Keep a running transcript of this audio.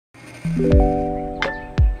Hi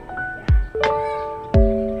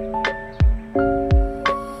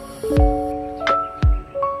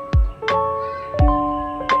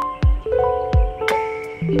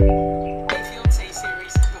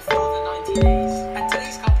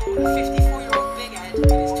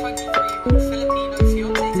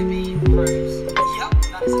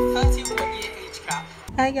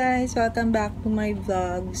guys! Welcome back to my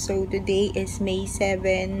vlog. So today is May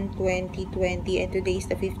 7, 2020 and today is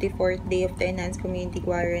the 54th day of the enhanced community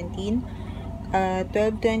quarantine.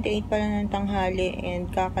 12:28 pa lang ng tanghali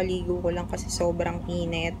and kakaligo ko lang kasi sobrang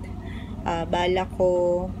init. Bala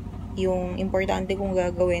ko yung importante kong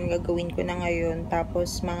gagawin ko na ngayon.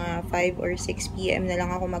 Tapos mga 5 or 6 PM na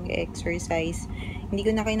lang ako mag-exercise. Hindi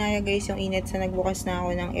ko na kinaya guys yung init, sa nagbukas na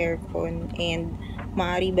ako ng aircon and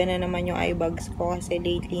maari ba na naman yung eye bags ko kasi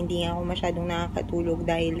lately hindi ako masyadong nakakatulog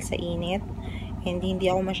dahil sa init and hindi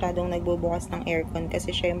ako masyadong nagbubukas ng aircon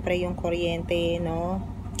kasi syempre yung kuryente, no?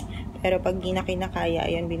 Pero pag di na kinakaya,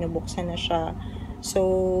 ayan, binubuksan na siya. So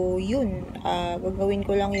yun, gagawin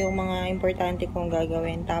ko lang yung mga importante kong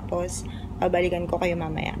gagawin tapos babalikan ko kayo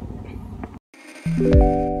mamaya.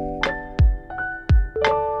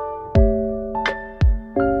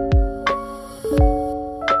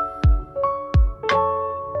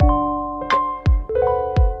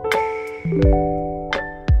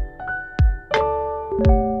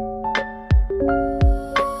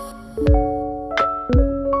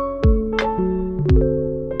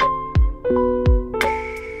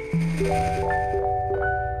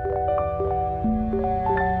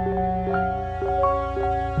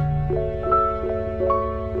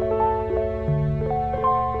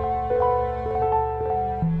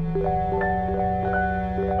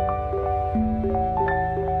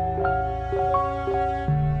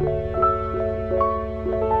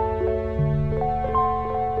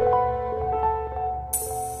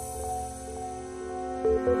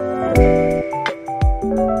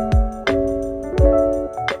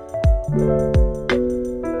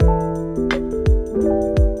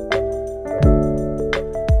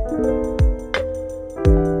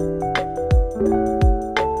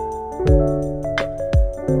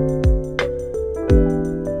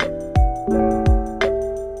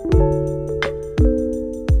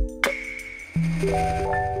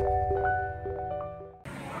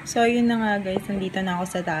 So, yun na nga guys, nandito na ako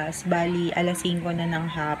sa taas. Bali, alas 5 na ng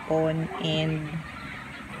hapon and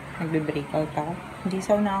nagbe-breakout ako. Hindi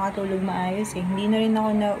sa ako nakakatulog maayos eh. Hindi na rin ako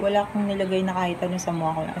wala akong nilagay na kahit ano sa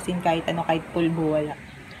mukha ko. As in, kahit ano, kahit pulbo, wala.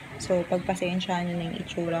 So, pagpasensyahan na yung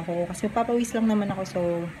itsura ko. Kasi papawis lang naman ako, so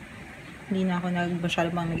hindi na ako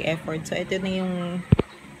masyadong mag-effort. So, ito na yung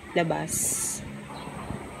labas.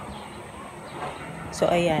 So,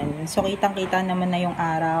 ayan. So, kitang-kita naman na yung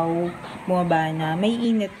araw. Bumaba na. May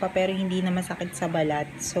init pa pero hindi na masakit sa balat.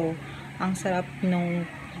 So, ang sarap nung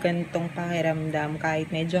gantong pakiramdam kahit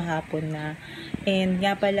medyo hapon na. And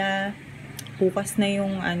nga pala, bukas na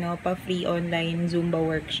yung pa-free online Zumba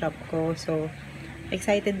workshop ko. So,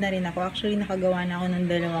 excited na rin ako. Actually, nakagawa na ako ng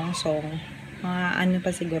 2 song. Mga pa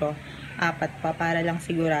siguro, 4 pa para lang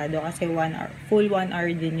sigurado. Kasi 1 hour, full 1 hour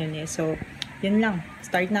din yun eh. So, yun lang.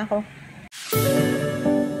 Start na ako.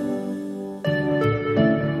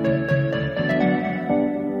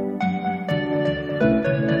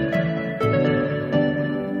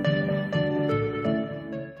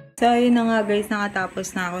 So, ayun na nga guys,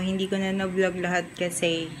 nakatapos na ako. Hindi ko na na-vlog lahat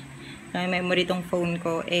kasi memory tong phone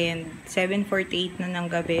ko. And 7:48 na ng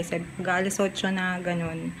gabi. Alas 8 na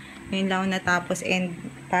ganun. Ngayon lang ako natapos and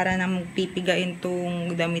para na magpipigain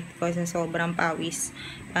tong damit ko sa sobrang pawis.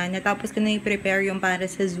 Natapos ko na i-prepare yung para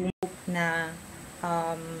sa Zoom na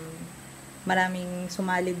maraming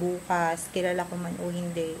sumali bukas, kilala ko man o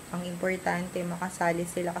hindi. Ang importante, makasali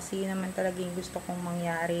sila kasi yun naman talaga yung gusto kong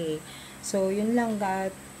mangyari. So, yun lang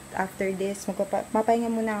after this,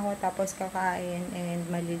 mapapahinga muna ako tapos kakain and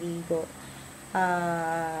maliligo.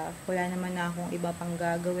 Wala naman na akong iba pang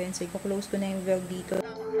gagawin. So, i-close ko na yung vlog dito.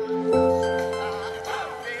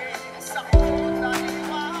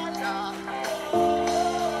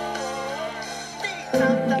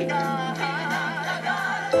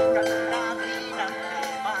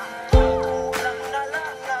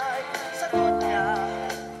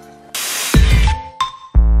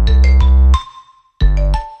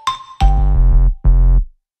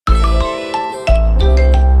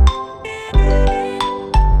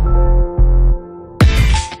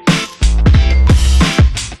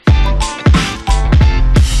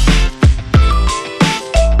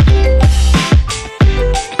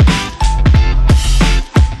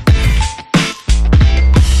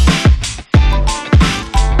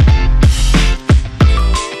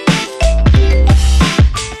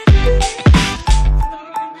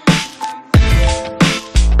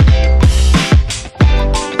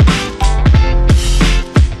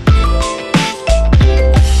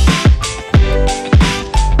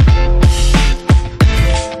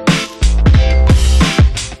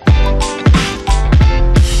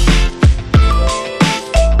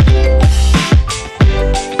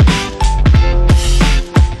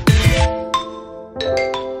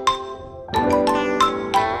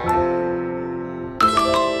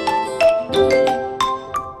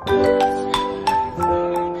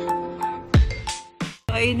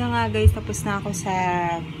 nga guys, tapos na ako sa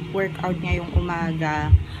workout ngayong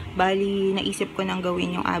umaga. Bali, naisip ko nang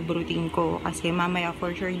gawin yung ab routine ko kasi mamaya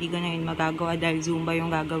for sure hindi ko na yun magagawa dahil Zumba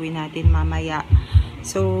yung gagawin natin mamaya.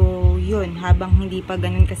 So, yun, habang hindi pa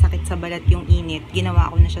ganun kasakit sa balat yung init,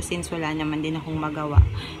 ginawa ko na siya since wala naman din akong magawa.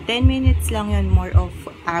 10 minutes lang yun, more of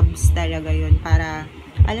abs talaga yun para,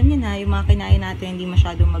 alam niyo na, yung mga kinain natin hindi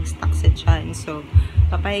masyadong mag-stuck sa tiyan. So,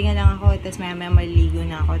 papahinga lang ako, tapos maya maliligo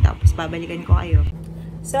na ako, tapos babalikan ko kayo.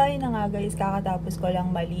 So, ayun na nga guys, kakatapos ko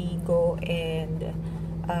lang maligo and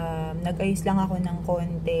nag-ayos lang ako ng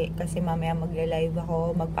konti kasi mamaya magla-live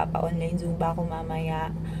ako, magpapa-online Zumba ako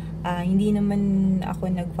mamaya. Hindi naman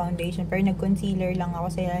ako nag-foundation pero nag-concealer lang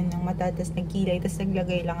ako sa yan ng mata, tapos nagkilay, tapos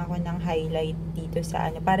naglagay lang ako ng highlight dito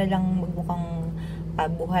sa ano, para lang magmukhang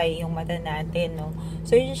buhay yung mata natin, no?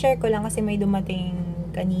 So, i-share ko lang kasi may dumating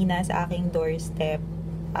kanina sa aking doorstep.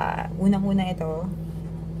 Unang-una ito,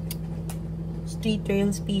 Street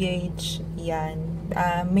Trails PH, yan.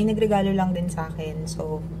 May nagregalo lang din sa akin.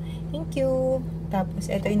 So, thank you. Tapos,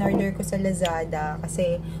 ito in-order ko sa Lazada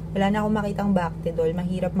kasi wala na akong makitang Bactidol.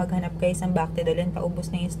 Mahirap maghanap guys ng Bactidol and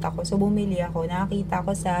paubos na yung stock ko. So, bumili ako. Nakakita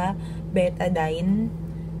ko sa Betadine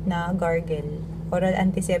na gargle. Oral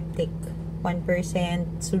antiseptic. 1%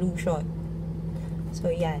 solution. So,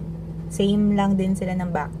 yan. Same lang din sila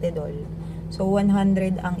ng Bactidol. So,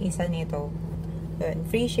 100 ang isa nito. Yun.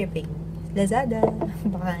 Free shipping. Lazada,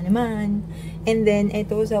 baka naman. And then,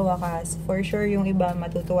 ito sa wakas, for sure yung iba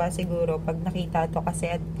matutuwa siguro pag nakita to kasi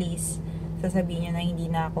at least sasabihin nyo na hindi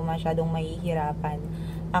na ako masyadong mahihirapan.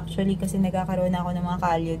 Actually, kasi nagkakaroon na ako ng mga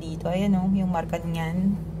kalyo dito. Ayan o, yung marka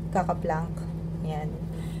niyan, kakaplank. Ayan.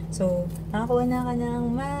 So, nakakuha na ka ng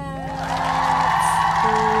mats.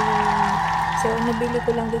 So, nabili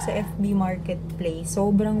ko lang doon sa FB Marketplace.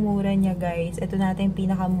 Sobrang mura niya, guys. Ito natin yung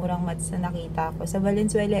pinakamurang mats na nakita ko. Sa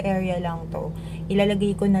Valenzuela area lang to.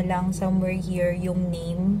 Ilalagay ko na lang somewhere here yung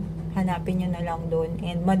name. Hanapin nyo na lang doon.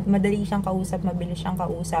 And madali siyang kausap, mabilis siyang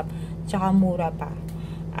kausap. Tsaka mura pa.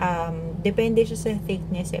 Depende siya sa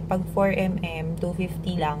thickness. Pag 4mm,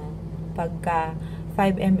 250 lang. Pagka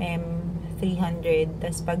 5mm, 300.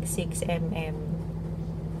 Tapos pag 6mm,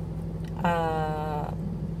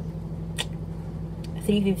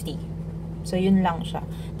 350. So, yun lang siya.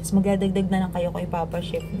 Tapos, magdadagdag na lang kayo kung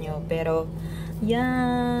ipapaship nyo. Pero,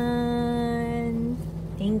 yan.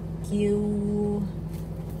 Thank you.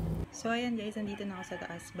 So, ayan guys. Nandito na ako sa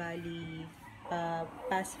taas. Bali,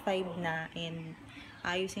 past 5 na. And,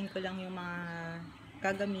 ayusin ko lang yung mga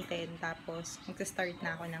gagamitin. Tapos, magsa-start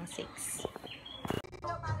na ako ng 6.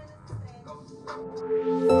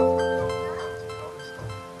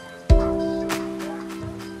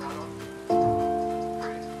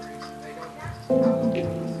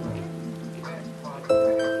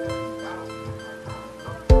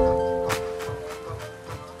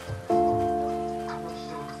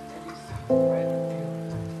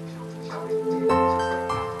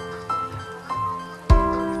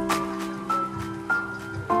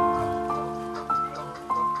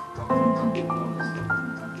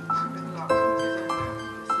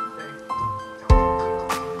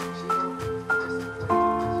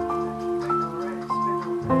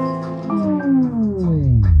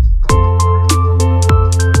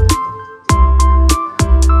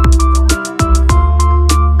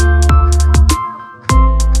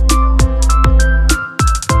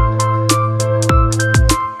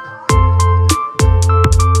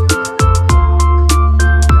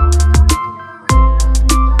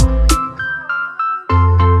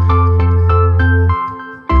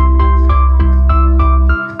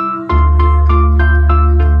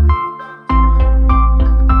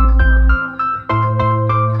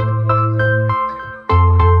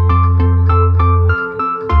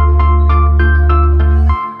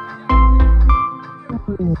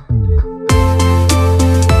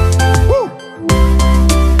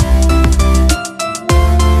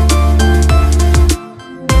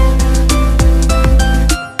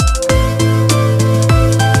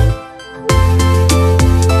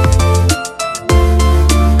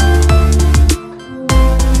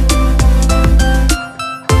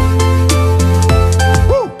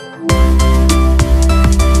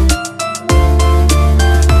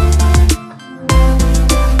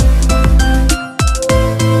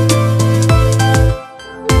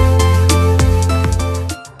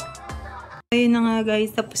 Ayun na nga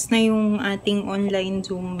guys, tapos na yung ating online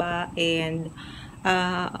Zumba and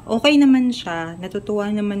okay naman siya.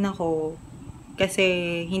 Natutuwa naman ako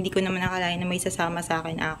kasi hindi ko naman nakalain na may sasama sa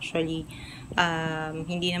akin actually.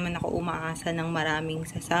 Hindi naman ako umaasa ng maraming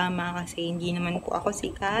sasama kasi hindi naman po ako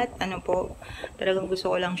sikat. Talagang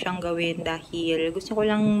gusto ko lang siyang gawin dahil gusto ko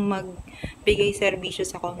lang magbigay serbisyo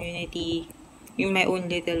sa community in my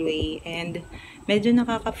own little way. And medyo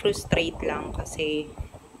nakaka-frustrate lang kasi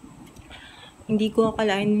hindi ko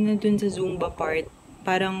akalain na dun sa Zumba part,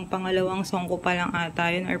 parang pangalawang song ko pa lang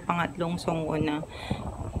ata yun or pangatlong song ko na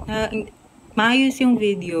maayos yung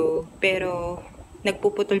video pero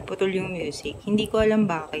nagpuputol-putol yung music. Hindi ko alam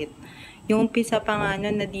bakit. Yung umpisa pa nga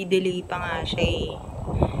nun, nadidelay pa nga siya eh.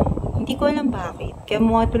 Hindi ko alam bakit. Kaya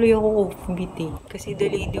mukha tuloy ako offbeat eh. Kasi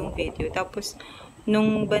delayed yung video. Tapos,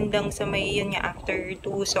 nung bandang sa may yun nga, after 2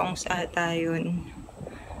 songs ata yun,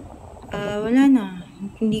 wala na.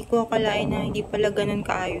 Hindi ko akalain na hindi pala ganun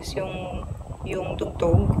kaayos yung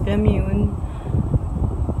tugtog. Alam mo yun?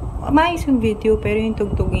 Maayos yung video pero yung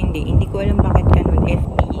tugtog hindi. Hindi ko alam bakit ganun.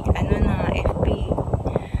 FB. FB.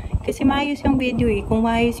 Kasi maayos yung video eh. Kung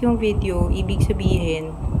maayos yung video, ibig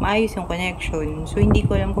sabihin, maayos yung connection. So, hindi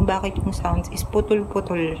ko alam kung bakit yung sounds is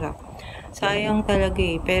putol-putol siya. Sayang talaga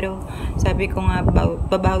eh. Pero, sabi ko nga,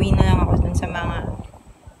 babawi na lang ako dun sa mga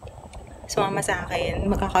sumama sa akin.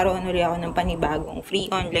 Magkakaroon ulit ako ng panibagong free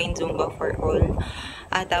online Zumba for all.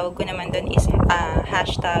 Tawag ko naman dun is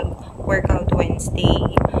hashtag Workout Wednesday.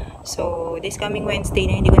 So, this coming Wednesday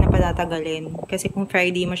na hindi ko na patatagalin. Kasi kung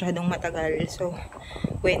Friday masyadong matagal. So,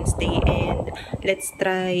 Wednesday. And let's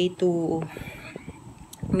try to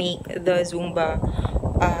make the Zumba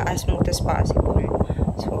as smooth as possible.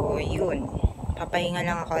 So, yun. Papahinga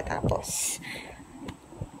lang ako tapos.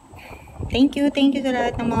 Thank you sa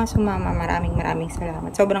lahat ng mga sumama. Maraming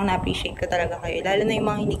salamat. Sobrang na-appreciate ko talaga kayo. Lalo na yung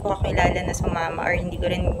mga hindi ko kakilala na sumama or hindi ko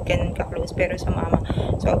rin ganun ka-close pero sumama.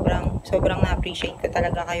 Sobrang na-appreciate ko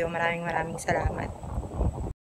talaga kayo. Maraming salamat.